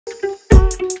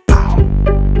Wow,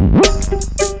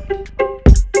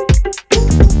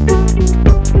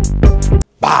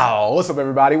 what's up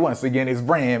everybody? Once again, it's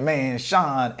BrandMan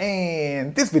Sean,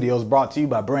 and this video is brought to you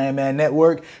by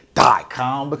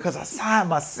BrandManNetwork.com because I signed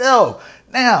myself.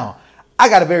 Now, I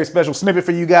got a very special snippet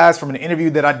for you guys from an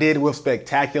interview that I did with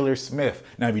Spectacular Smith.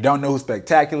 Now, if you don't know who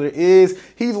Spectacular is,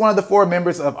 he's one of the 4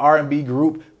 members of R&B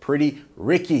group Pretty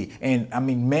Ricky. And I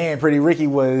mean, man, Pretty Ricky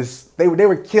was, they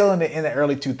were killing it in the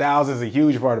early 2000s, a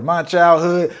huge part of my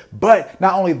childhood. But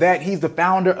not only that, he's the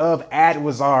founder of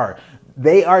AdWizard.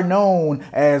 They are known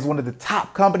as one of the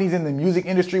top companies in the music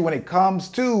industry when it comes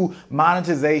to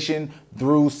monetization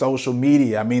through social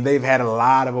media. I mean, they've had a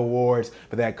lot of awards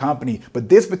for that company, but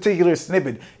this particular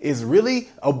snippet is really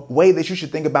a way that you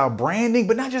should think about branding,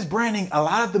 but not just branding, a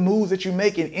lot of the moves that you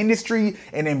make in industry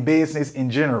and in business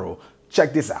in general.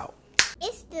 Check this out.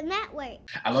 It's the network.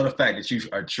 I love the fact that you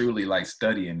are truly like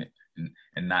studying it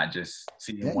and not just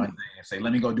seeing one thing and say,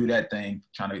 let me go do that thing,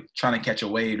 trying to catch a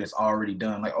wave that's already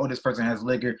done. Like, oh, this person has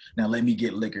liquor, now let me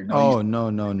get liquor. No, no.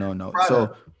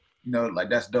 So, you know, like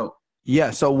that's dope.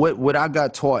 Yeah. So what I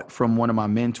got taught from one of my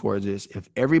mentors is if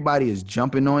everybody is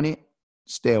jumping on it,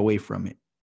 stay away from it.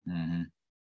 Mm-hmm.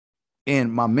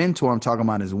 And my mentor I'm talking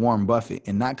about is Warren Buffett,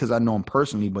 and not because I know him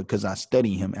personally, but because I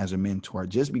study him as a mentor.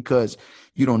 Just because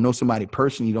you don't know somebody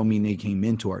personally don't mean they can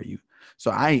mentor you. So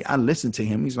I listened to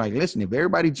him. He's like, listen, if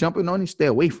everybody jumping on it, stay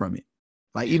away from it.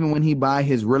 Like even when he buy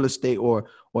his real estate or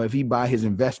if he buy his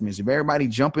investments, if everybody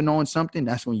jumping on something,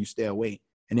 that's when you stay away.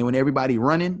 And then when everybody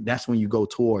running, that's when you go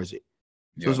towards it.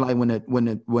 So it's like when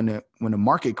the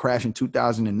market crashed in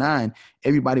 2009,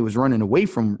 everybody was running away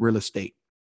from real estate.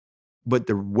 But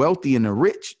the wealthy and the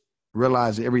rich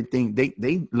realized everything.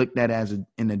 They looked at it as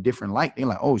in a different light. They're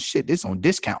like, oh shit, this on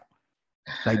discount.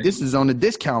 Like this is on the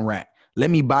discount rack. Let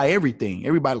me buy everything.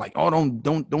 Everybody like, oh,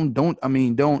 don't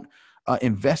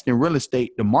invest in real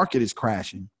estate. The market is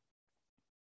crashing.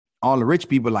 All the rich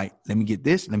people like, let me get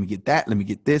this, let me get that, let me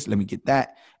get this, let me get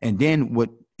that. And then what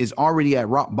is already at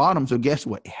rock bottom, so guess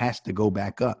what? It has to go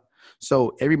back up.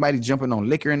 So everybody jumping on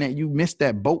liquor and that, you missed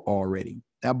that boat already.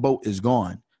 That boat is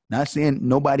gone. Not saying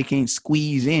nobody can't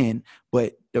squeeze in,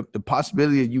 but the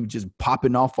possibility of you just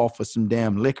popping off of some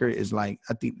damn liquor is like,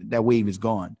 I think that wave is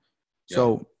gone. Yeah.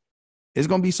 So there's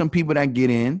going to be some people that get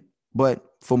in, but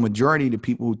for majority of the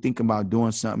people who think about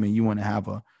doing something and you want to have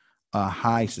a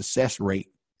high success rate,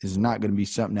 is not going to be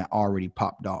something that already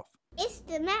popped off. It's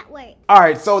the network. All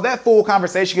right, so that full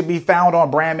conversation can be found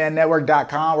on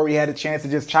BrandManNetwork.com, where we had a chance to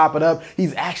just chop it up.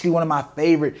 He's actually one of my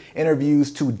favorite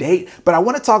interviews to date, but I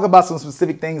want to talk about some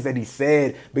specific things that he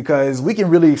said because we can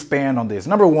really expand on this.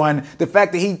 Number one, the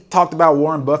fact that he talked about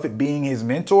Warren Buffett being his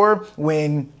mentor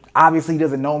when obviously he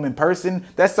doesn't know him in person.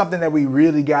 That's something that we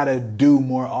really got to do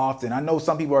more often. I know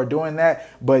some people are doing that,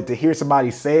 but to hear somebody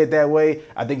say it that way,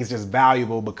 I think it's just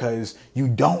valuable because you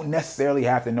don't necessarily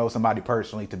have to know somebody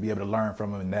personally to be able to learn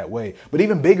from them in that way. But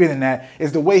even bigger than that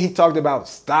is the way he talked about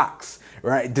stocks,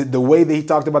 right? The way that he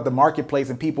talked about the marketplace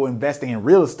and people investing in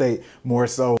real estate more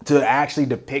so to actually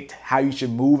depict how you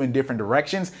should move in different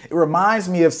directions. It reminds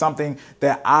me of something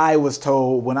that I was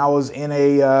told when I was in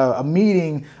a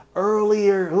meeting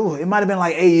earlier. It might have been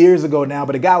like 8 years ago now,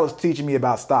 but a guy was teaching me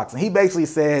about stocks and he basically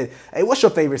said, hey, what's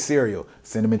your favorite cereal?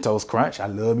 Cinnamon Toast Crunch. I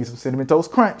love me some Cinnamon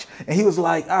Toast Crunch. And he was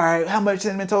like, all right, how much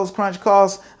Cinnamon Toast Crunch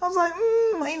costs? I was like,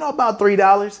 about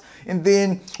 $3. And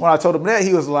then when I told him that,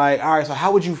 he was like, all right, so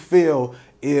how would you feel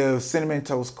if Cinnamon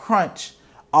Toast Crunch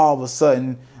all of a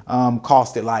sudden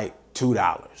costed like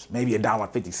 $2, maybe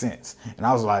 $1.50? And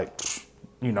I was like,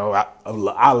 you know,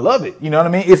 I love it. You know what I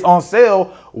mean? It's on sale.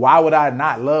 Why would I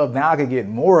not love? Now I could get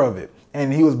more of it.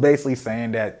 And he was basically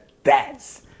saying that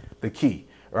that's the key,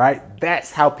 right?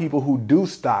 That's how people who do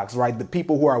stocks, right? The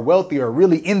people who are wealthy are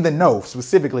really in the know.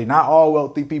 Specifically, not all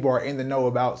wealthy people are in the know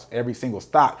about every single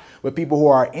stock, but people who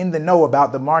are in the know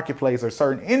about the marketplace or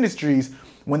certain industries,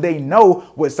 when they know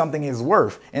what something is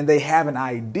worth and they have an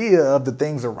idea of the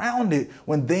things around it,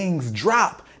 when things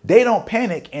drop, they don't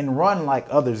panic and run like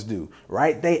others do,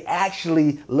 right? They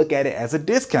actually look at it as a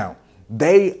discount.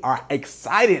 They are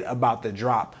excited about the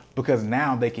drop because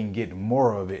now they can get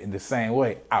more of it in the same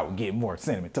way. I would get more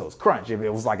Cinnamon Toast Crunch. If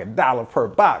it was like $1 per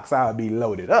box, I would be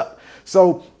loaded up.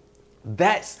 So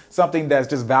that's something that's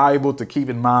just valuable to keep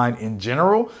in mind in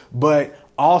general, but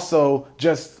also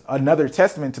just another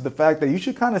testament to the fact that you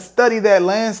should kind of study that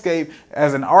landscape.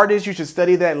 As an artist, you should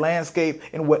study that landscape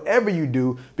in whatever you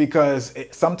do, because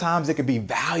sometimes it could be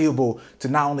valuable to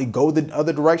not only go the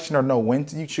other direction or know when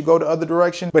you should go the other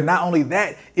direction, but not only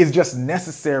that, it's just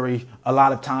necessary a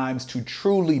lot of times to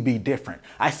truly be different.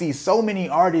 I see so many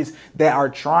artists that are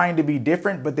trying to be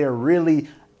different, but they're really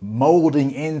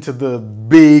molding into the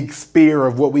big sphere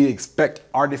of what we expect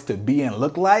artists to be and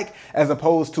look like, as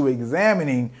opposed to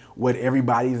examining what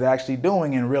everybody's actually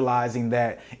doing and realizing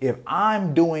that if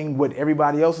I'm doing what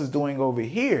everybody else is doing over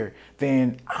here,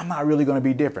 then I'm not really going to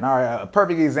be different. All right, a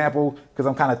perfect example, because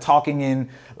I'm kind of talking in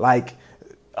like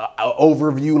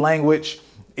overview language,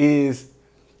 is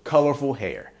colorful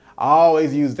hair. I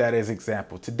always use that as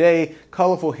example. Today,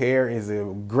 colorful hair is a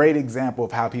great example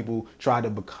of how people try to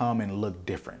become and look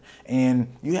different.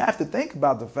 And you have to think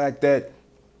about the fact that,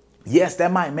 yes,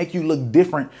 that might make you look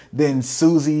different than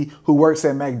Susie, who works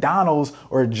at McDonald's,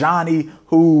 or Johnny,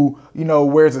 who, you know,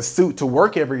 wears a suit to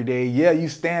work every day. Yeah, you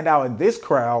stand out in this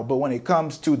crowd, but when it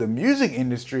comes to the music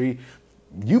industry,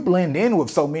 you blend in with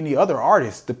so many other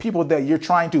artists. The people that you're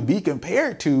trying to be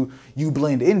compared to, you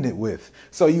blend in with.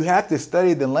 So you have to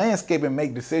study the landscape and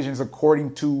make decisions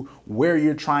according to where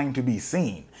you're trying to be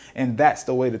seen. And that's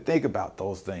the way to think about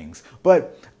those things.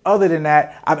 But other than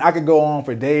that, I could go on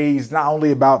for days, not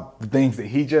only about the things that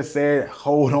he just said,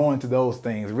 hold on to those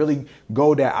things, really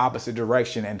go that opposite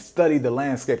direction and study the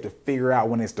landscape to figure out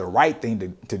when it's the right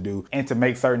thing to do and to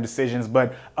make certain decisions.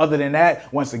 But other than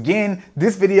that, once again,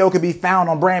 this video can be found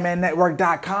on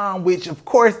BrandManNetwork.com, which of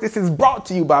course, this is brought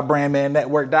to you by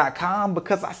BrandManNetwork.com,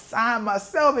 because I signed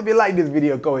myself. If you like this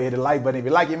video, go ahead and like button. If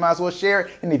you like it, you might as well share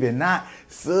it. And if you're not,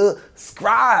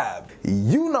 subscribe.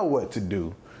 You know what to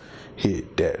do.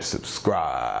 Hit that subscribe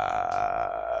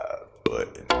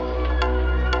button.